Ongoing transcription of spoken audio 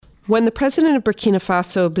When the president of Burkina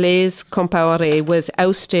Faso, Blaise Compaoré, was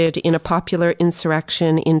ousted in a popular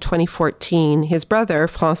insurrection in 2014, his brother,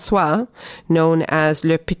 François, known as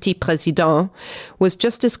Le Petit Président, was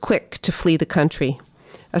just as quick to flee the country.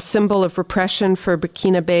 A symbol of repression for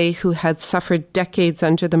Burkinabé, who had suffered decades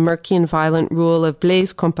under the murky and violent rule of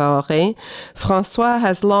Blaise Compaoré, François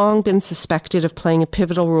has long been suspected of playing a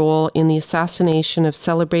pivotal role in the assassination of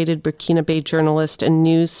celebrated Burkinabé journalist and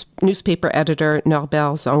newspaper editor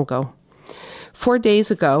Norbert Zongo. 4 days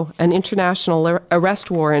ago, an international arrest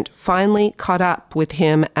warrant finally caught up with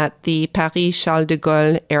him at the Paris-Charles de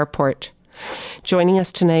Gaulle airport. Joining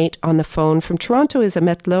us tonight on the phone from Toronto is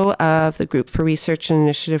Ameth Lo of the Group for Research and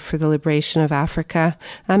Initiative for the Liberation of Africa.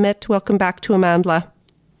 Ameth, welcome back to Amandla.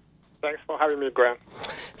 Thanks for having me, Gwen.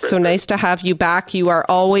 So nice to have you back. You are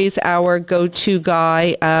always our go-to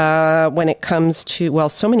guy when it comes to, well,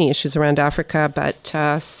 so many issues around Africa, but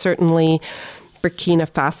certainly Burkina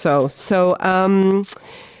Faso. So,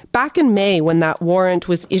 back in May, when that warrant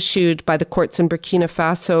was issued by the courts in Burkina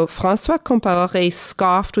Faso, François Compaoré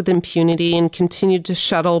scoffed with impunity and continued to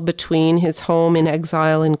shuttle between his home in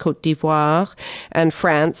exile in Côte d'Ivoire and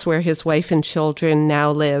France, where his wife and children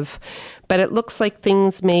now live. But it looks like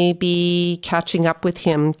things may be catching up with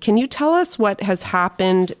him. Can you tell us what has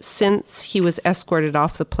happened since he was escorted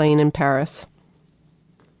off the plane in Paris?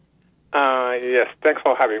 Yes, thanks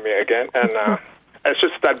for having me again. And I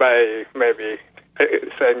should start by maybe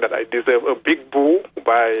saying that I deserve a big boo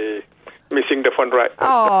by missing the phone right.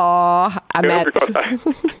 Oh, Ameth. Because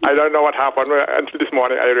I don't know what happened until this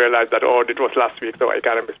morning. I realized that, it was last week, so I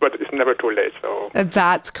kind of missed. But it's never too late. So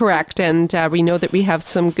that's correct. And we know that we have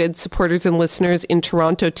some good supporters and listeners in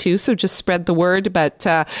Toronto too. So just spread the word. But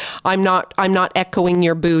I'm not echoing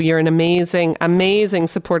your boo. You're an amazing, amazing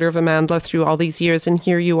supporter of Amandla through all these years. And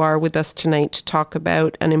here you are with us tonight to talk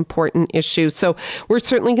about an important issue. So we're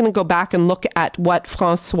certainly going to go back and look at what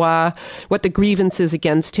the grievance is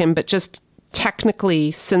against him, but just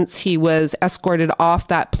technically, since he was escorted off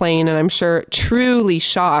that plane, and I'm sure truly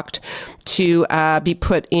shocked to be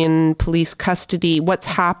put in police custody, what's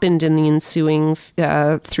happened in the ensuing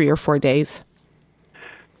 3 or 4 days?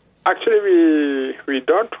 Actually, we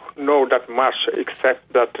don't know that much,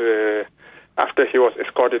 except that after he was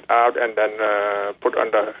escorted out and then put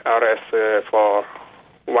under arrest for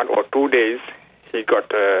 1 or 2 days, he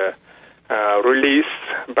got released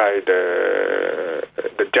by the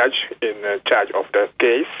judge in charge of the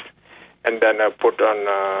case, and then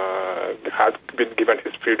has been given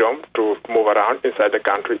his freedom to move around inside the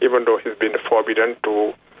country, even though he's been forbidden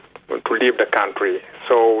to leave the country.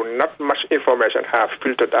 So not much information has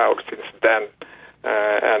filtered out since then,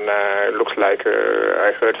 and it looks like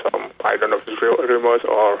I heard some, I don't know if it's rumors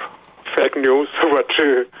or fake news, but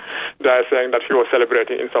they're saying that he was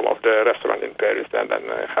celebrating in some of the restaurants in Paris and then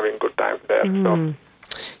having good time there. So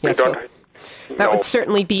yes, that would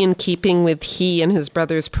certainly be in keeping with he and his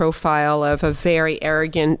brother's profile of a very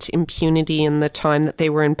arrogant impunity in the time that they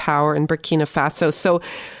were in power in Burkina Faso. So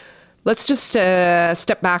let's just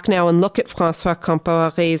step back now and look at François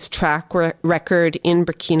Compaoré's track record in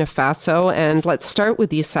Burkina Faso, and let's start with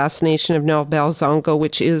the assassination of Norbert Zongo,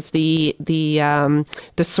 which is the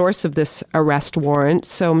source of this arrest warrant.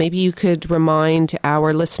 So maybe you could remind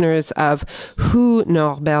our listeners of who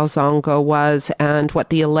Norbert Zongo was and what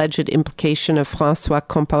the alleged implication of François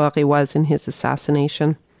Compaoré was in his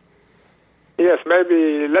assassination. Yes,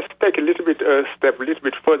 maybe let's take a little bit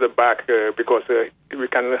further back because we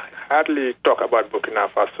can hardly talk about Burkina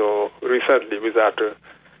Faso recently without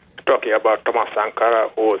talking about Thomas Sankara,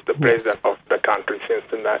 who was the president of the country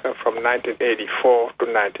from 1984 to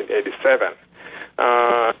 1987.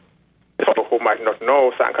 Who might not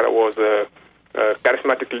know, Sankara was a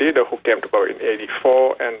charismatic leader who came to power in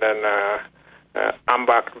 1984 and then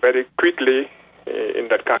embarked very quickly in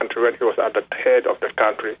that country when he was at the head of the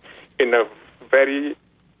country in a very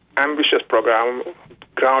ambitious program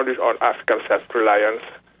grounded on African self-reliance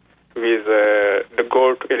with the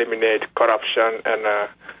goal to eliminate corruption and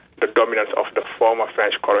the dominance of the former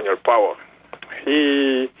French colonial power.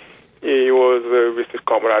 He was, with his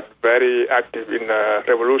comrade, very active in the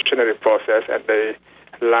revolutionary process, and they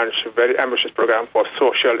launched a very ambitious program for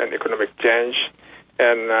social and economic change,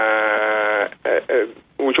 and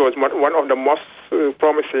which was one of the most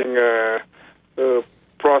promising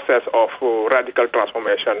process of radical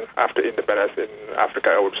transformation after independence in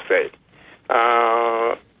Africa, I would say.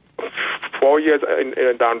 4 years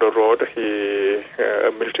down the road,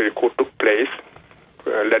 a military coup took place,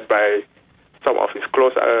 led by some of his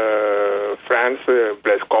close friends,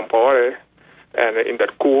 Blaise Compaoré, and in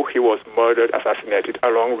that coup, he was murdered, assassinated,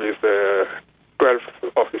 along with 12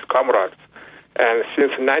 of his comrades. And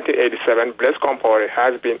since 1987, Blaise Compaoré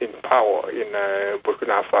has been in power in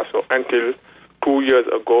Burkina Faso until 2 years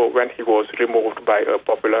ago when he was removed by a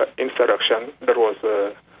popular insurrection that was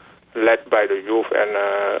led by the youth and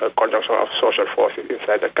a conjunction of social forces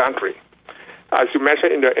inside the country. As you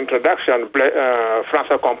mentioned in the introduction,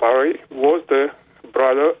 François Compaoré was the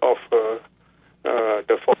brother of the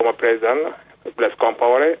former president, Blaise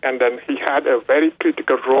Compaoré, and then he had a very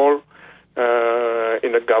critical role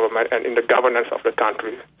in the government and in the governance of the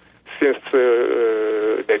country since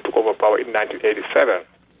they took over power in 1987.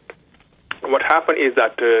 What happened is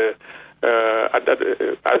that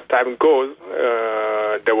as time goes,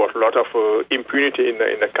 there was a lot of impunity in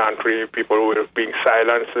the country. People were being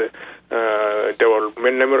silenced. There were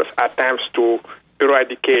numerous attempts to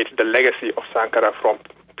eradicate the legacy of Sankara from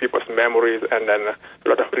people's memories, and then a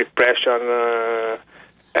lot of repression.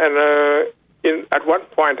 At one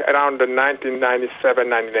point, around the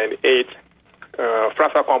 1997-1998,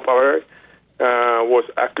 François Compaoré was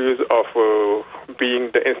accused of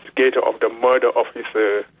being the instigator of the murder of his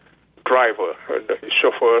driver, his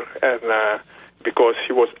chauffeur, and because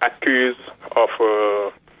he was accused of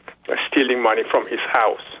stealing money from his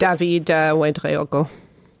house. David Ouedraogo.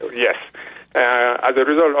 Yes. As a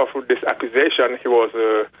result of this accusation, he was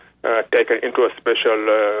taken into a special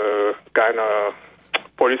kind of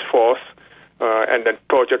police force and then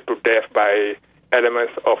tortured to death by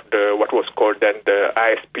elements of what was called then the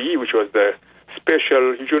ISP, which was the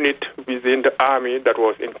special unit within the army that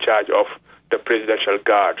was in charge of the presidential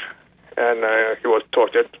guard. And he was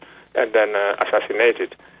tortured and then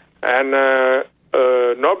assassinated. And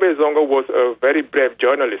Norbert Zongo was a very brave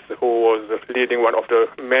journalist who was leading one of the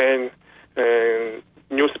main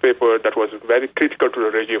newspapers that was very critical to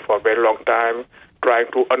the regime for a very long time, trying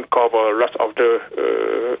to uncover lots of the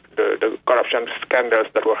corruption scandals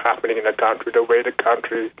that were happening in the country, the way the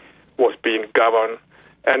country was being governed.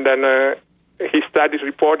 And then he started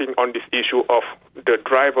reporting on this issue of the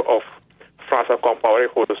driver of François Compaoré,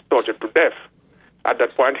 who was tortured to death. At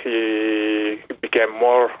that point, he became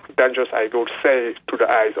more dangerous, I would say, to the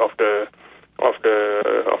eyes of the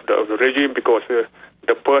regime, because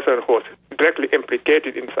the person who was directly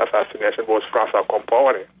implicated in this assassination was François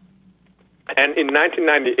Compaoré. And in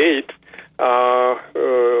 1998,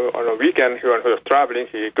 on a weekend, when he was traveling,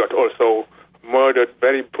 he got also murdered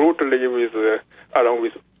very brutally along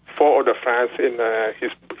with 4 other friends.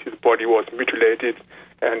 His body was mutilated,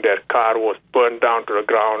 and their car was burned down to the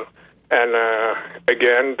ground. And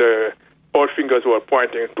again, all fingers were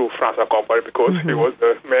pointing to François Compaoré because he was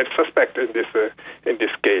the main suspect in this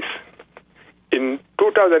case. In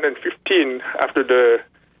 2015, after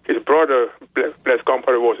his brother Blaise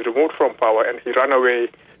Compaoré was removed from power and he ran away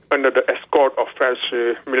under the escort of French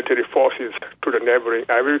military forces to the neighboring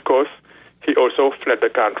Ivory Coast, he also fled the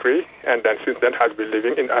country, and then since then has been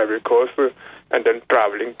living in Ivory Coast and then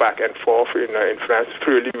traveling back and forth in France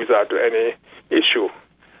freely without any issue.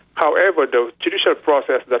 However, the judicial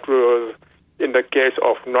process that was in the case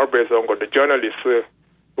of Norbert Zongo, the journalist,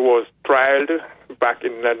 was tried back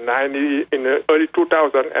in the early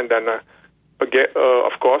 2000, and then again,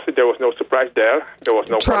 of course, there was no surprise there. There was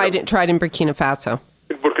no tried in Burkina Faso.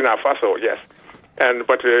 In Burkina Faso, yes,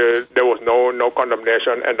 but there was no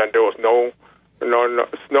condemnation, and then there was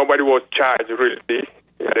nobody was charged really.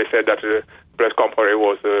 They said that Blaise Compaoré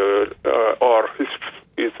was or his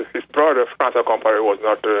brother François Compaoré was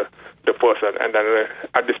not the person, and then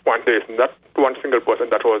at this point there is not one single person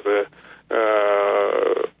that was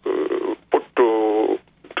put to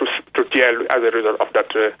jail as a result of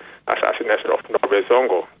that assassination of Norbert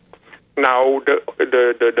Zongo. Now,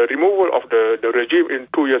 the removal of the regime in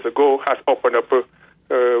 2 years ago has opened up,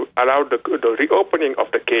 allowed the reopening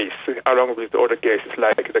of the case, along with the other cases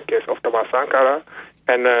like the case of Thomas Sankara,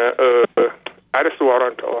 and arrest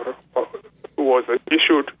warrant was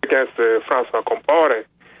issued against François Compaoré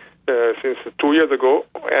since 2 years ago,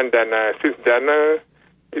 and then since then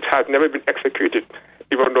it has never been executed,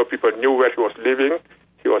 even though people knew where he was living.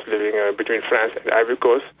 He was living between France and Ivory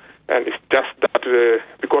Coast, and it's just that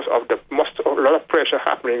because of a lot of pressure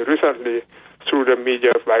happening recently through the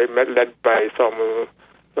media led by some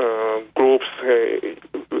groups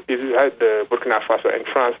inside Burkina Faso and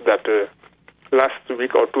France, that last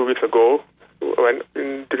week or 2 weeks ago, when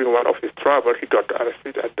during one of his travels, he got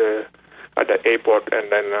arrested at the airport,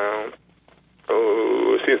 and then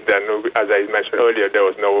since then, as I mentioned earlier, there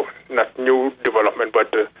was not new development,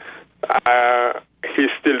 but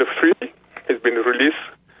he's still free. He's been released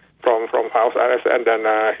from house arrest, and then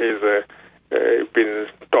he's been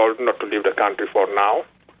told not to leave the country for now,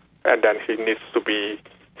 and then he needs to be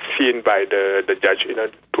seen by the judge in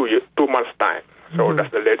 2 months' time. So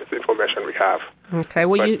that's the latest information we have. Okay.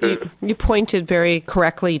 Well, you pointed very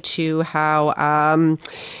correctly to how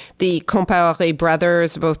the Compaoré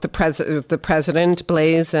brothers, both the president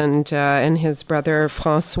Blaise and his brother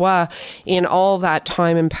François, in all that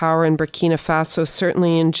time in power in Burkina Faso,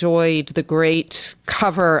 certainly enjoyed the great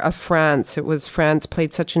cover of France. France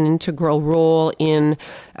played such an integral role in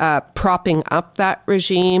propping up that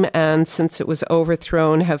regime, and since it was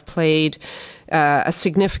overthrown, have played a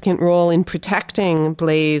significant role in protecting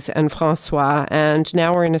Blaise and François. And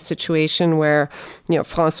now we're in a situation where,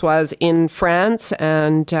 François is in France.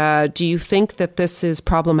 And do you think that this is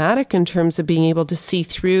problematic in terms of being able to see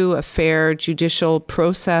through a fair judicial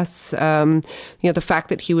process? The fact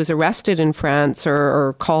that he was arrested in France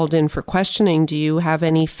or called in for questioning, do you have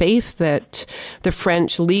any faith that the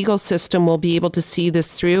French legal system will be able to see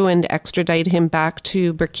this through and extradite him back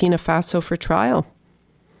to Burkina Faso for trial?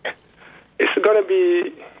 It's going to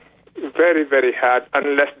be very, very hard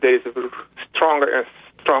unless there is a stronger and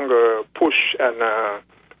stronger push and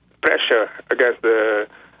pressure against the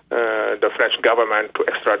French government to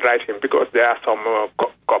extradite him, because there are some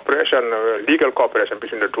cooperation, legal cooperation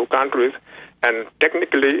between the two countries, and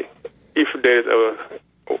technically, if there is a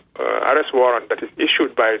arrest warrant that is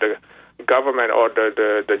issued by the government or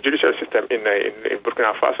the judicial system in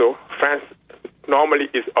Burkina Faso, France normally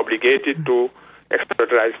is obligated to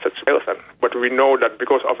extradite such person. But we know that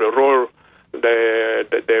because of the role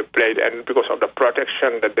that they played and because of the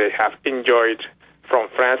protection that they have enjoyed from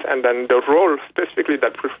France, and then the role specifically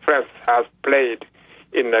that France has played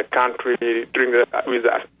in the country with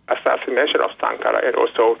the assassination of Sankara, and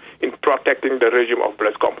also in protecting the regime of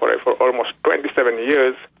Blaise Compaoré for almost 27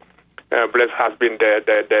 years. Blaise has been the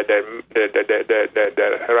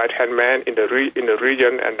right-hand man in the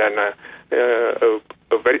region, and then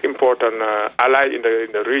a very important ally in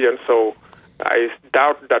the region. So I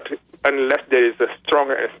doubt that unless there is a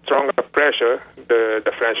stronger and stronger pressure,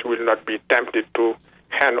 the French will not be tempted to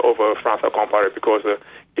hand over François Compaoré, because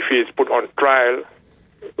if he is put on trial,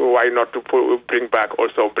 why not to bring back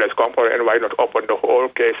also Blaise Compaoré, and why not open the whole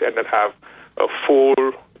case and then have a full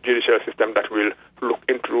judicial system that will look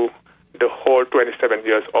into the whole 27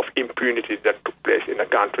 years of impunity that took place in the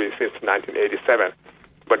country since 1987.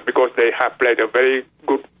 But because they have played a very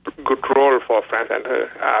good role for France and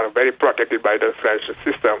are very protected by the French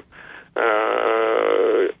system,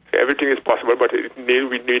 everything is possible. But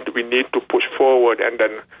we need to push forward and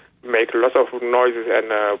then make lots of noises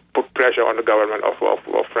and put pressure on the government of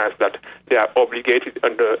France that they are obligated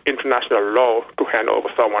under international law to hand over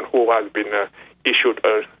someone who has been issued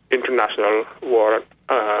an international warrant,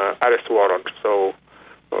 arrest warrant. So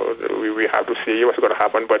we have to see what's going to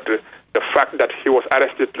happen. But the fact that he was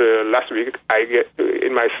arrested last week,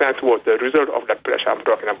 in my sense, was the result of that pressure I'm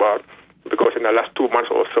talking about. Because in the last 2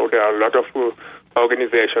 months or so, there are a lot of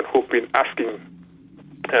organizations who've been asking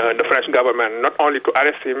the French government not only to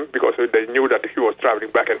arrest him because they knew that he was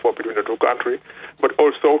traveling back and forth between the two countries, but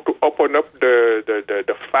also to open up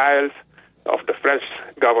the files of the French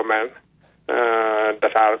government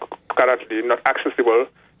that are currently not accessible,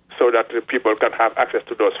 so that the people can have access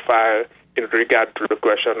to those files in regard to the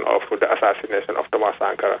question of the assassination of Thomas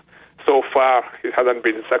Sankara. So far, it hasn't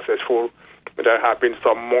been successful. There have been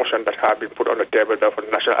some motions that have been put on the table of the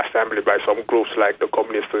National Assembly by some groups like the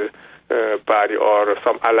Communist Party or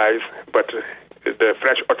some allies, but the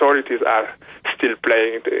French authorities are still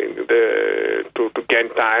playing to gain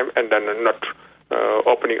time and then not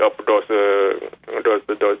opening up those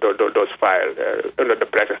files under the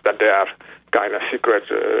pretext that they are kind of secret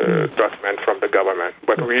documents from the government.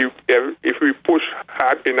 But if we push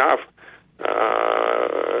hard enough,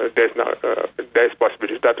 there's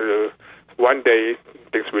possibility that one day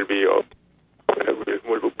things will be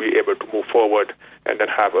able to move forward and then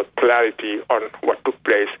have a clarity on what took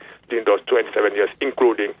place during those 27 years,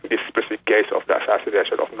 including this specific case of the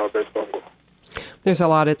assassination of Norbert Bongo. There's a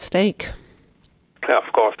lot at stake.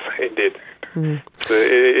 Of course, indeed. And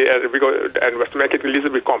what's making it a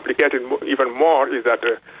little bit complicated even more is that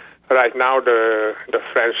right now the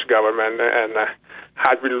French government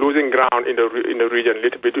has been losing ground in the region a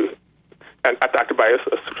little bit and attacked by us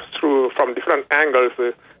from different angles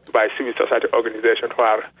by civil society organizations who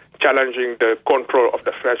are challenging the control of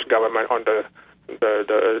the French government on the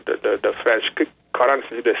French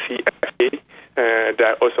currency, the CFA.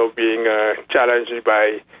 They're also being challenged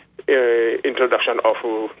by introduction of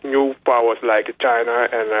new powers like China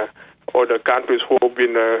and other countries who have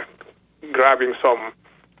been grabbing some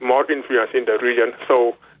more influence in the region.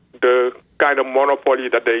 So the kind of monopoly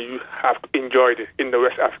that they have enjoyed in the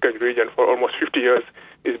West African region for almost 50 years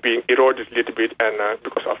is being eroded a little bit, and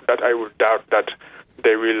because of that, I would doubt that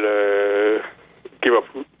they will give up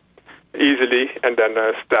easily and then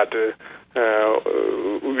start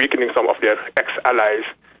weakening some of their ex-allies,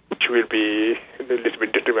 which will be a little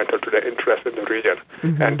bit detrimental to their interest in the region.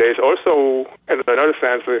 Mm-hmm. And there is also, in another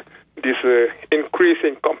sense, this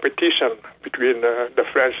increasing competition between the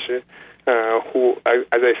French, who, as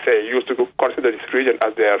I say, used to consider this region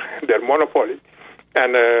as their monopoly,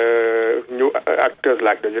 and new actors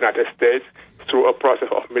like the United States through a process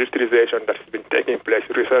of militarization that has been taking place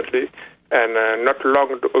recently. And not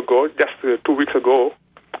long ago, just 2 weeks ago,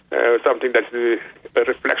 something that's a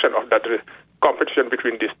reflection of that competition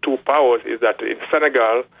between these two powers is that in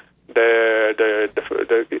Senegal,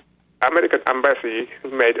 the American embassy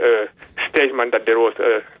made a statement that there was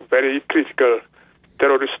a very critical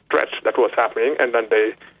terrorist threat that was happening, and then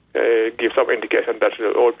they give some indication that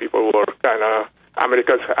all people were kind of,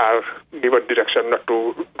 Americans are given direction not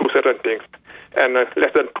to do certain things. And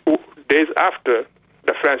less than 2 days after,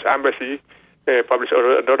 the French embassy published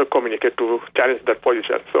another communique to challenge that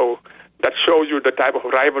position. So that shows you the type of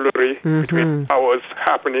rivalry between powers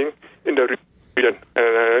happening in the region,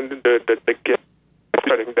 and the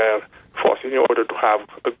getting their forces in order to have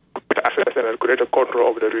a greater access and a greater control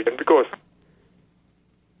over the region. Because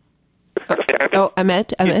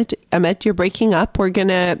Ameth, you're breaking up. We're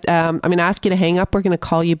gonna. I'm gonna ask you to hang up. We're gonna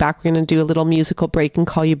call you back. We're gonna do a little musical break and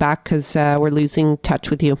call you back because we're losing touch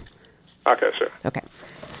with you. Okay, sure. Okay.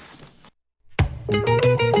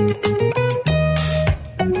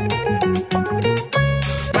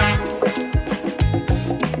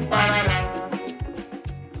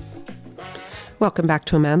 Welcome back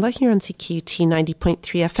to Amandla here on CKUT 90.3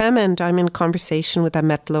 FM, and I'm in conversation with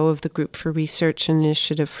Ameth Lo of the Group for Research and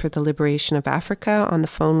Initiative for the Liberation of Africa, on the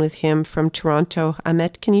phone with him from Toronto.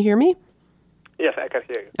 Ameth, can you hear me? Yes, I can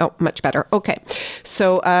hear you. Oh, much better. Okay.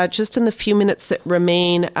 So just in the few minutes that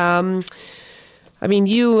remain,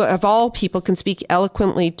 you, of all people, can speak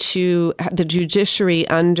eloquently to the judiciary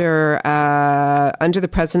under the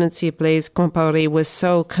presidency of Blaise Compaoré was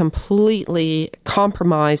so completely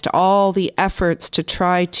compromised. All the efforts to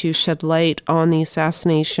try to shed light on the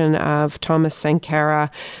assassination of Thomas Sankara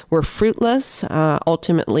were fruitless,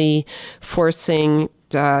 ultimately forcing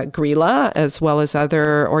Grilla, as well as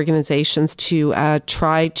other organizations, to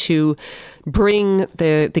try to bring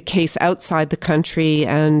the case outside the country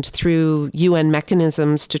and through UN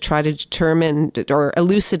mechanisms to try to determine or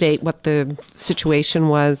elucidate what the situation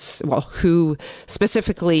was, well, who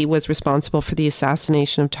specifically was responsible for the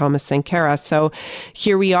assassination of Thomas Sankara. So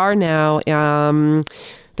here we are now.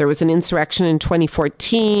 There was an insurrection in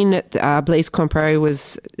 2014. Blaise Compaoré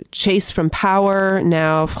was chased from power.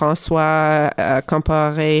 Now François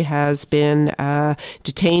Compaoré has been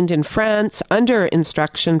detained in France under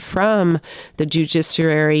instruction from the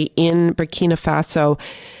judiciary in Burkina Faso.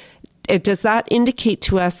 Does that indicate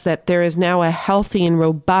to us that there is now a healthy and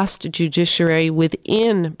robust judiciary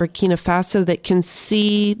within Burkina Faso that can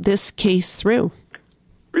see this case through?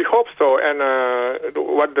 We hope so, and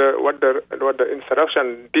what the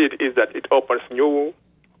insurrection did is that it opens new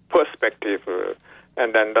perspective,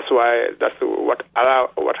 and then that's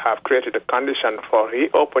what have created a condition for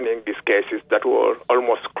reopening these cases that were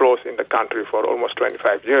almost closed in the country for almost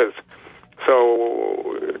 25 years.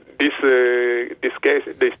 So these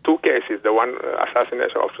two cases, the one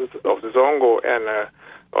assassination of Zongo and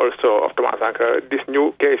also of Thomas Sankara, these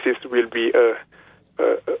new cases will be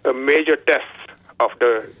a major test of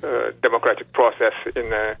the democratic process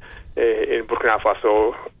in Burkina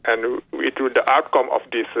Faso, and the outcome of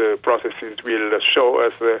these processes will show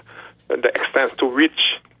us the extent to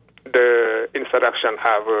which the insurrection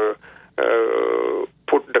have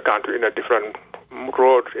put the country in a different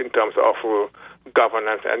road in terms of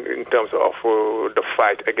governance and in terms of the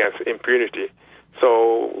fight against impunity.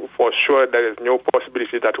 So for sure there is no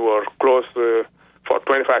possibility that we're closed for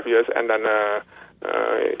 25 years, and then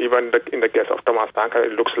even in the case of Thomas Sankara,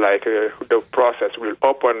 it looks like the process will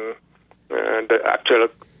open, the actual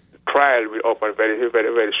trial will open very,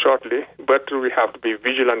 very, very shortly. But we have to be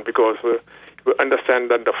vigilant because we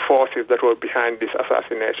understand that the forces that were behind this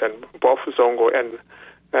assassination, both Zongo and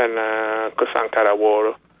Sankara,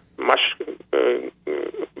 were much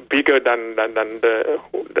bigger than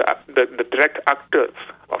the direct actors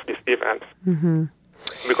of this event. Mm-hmm.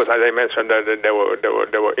 Because, as I mentioned, there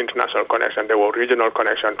were international connection, there were regional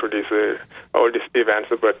connection to this all these events.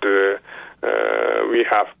 But we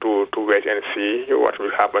have to wait and see what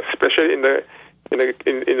will happen, especially in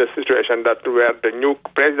the situation that where the new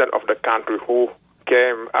president of the country, who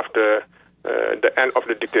came after the end of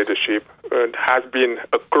the dictatorship, has been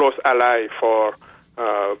a close ally for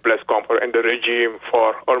Blaise Compaoré and the regime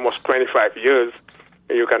for almost 25 years.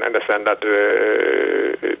 you can understand that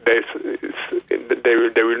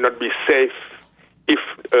they will not be safe if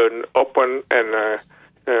an open and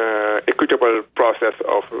equitable process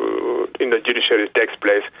in the judiciary takes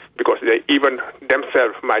place, because they even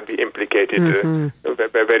themselves might be implicated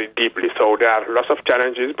very deeply. So there are lots of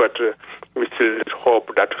challenges, but we still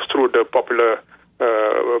hope that through the popular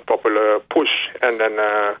push and then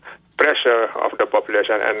pressure of the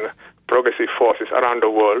population and progressive forces around the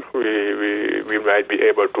world, we might be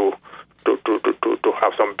able to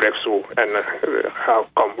have some breakthrough and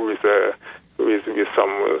come with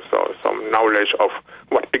some knowledge of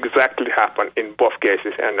what exactly happened in both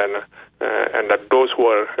cases, and that those who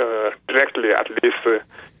are directly at least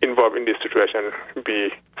involved in this situation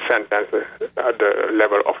be sentenced at the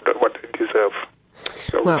level of what they deserve.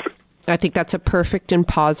 So, well, I think that's a perfect and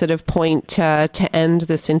positive point to end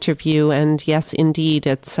this interview. And yes, indeed,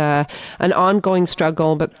 it's an ongoing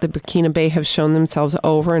struggle, but the Burkinabé have shown themselves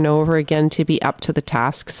over and over again to be up to the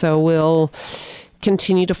task. So we'll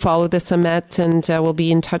continue to follow this, Ameth, and we'll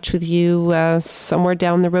be in touch with you somewhere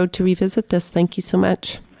down the road to revisit this. Thank you so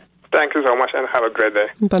much. Thank you so much, and have a great day.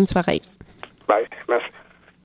 Bonne soirée. Bye. Merci.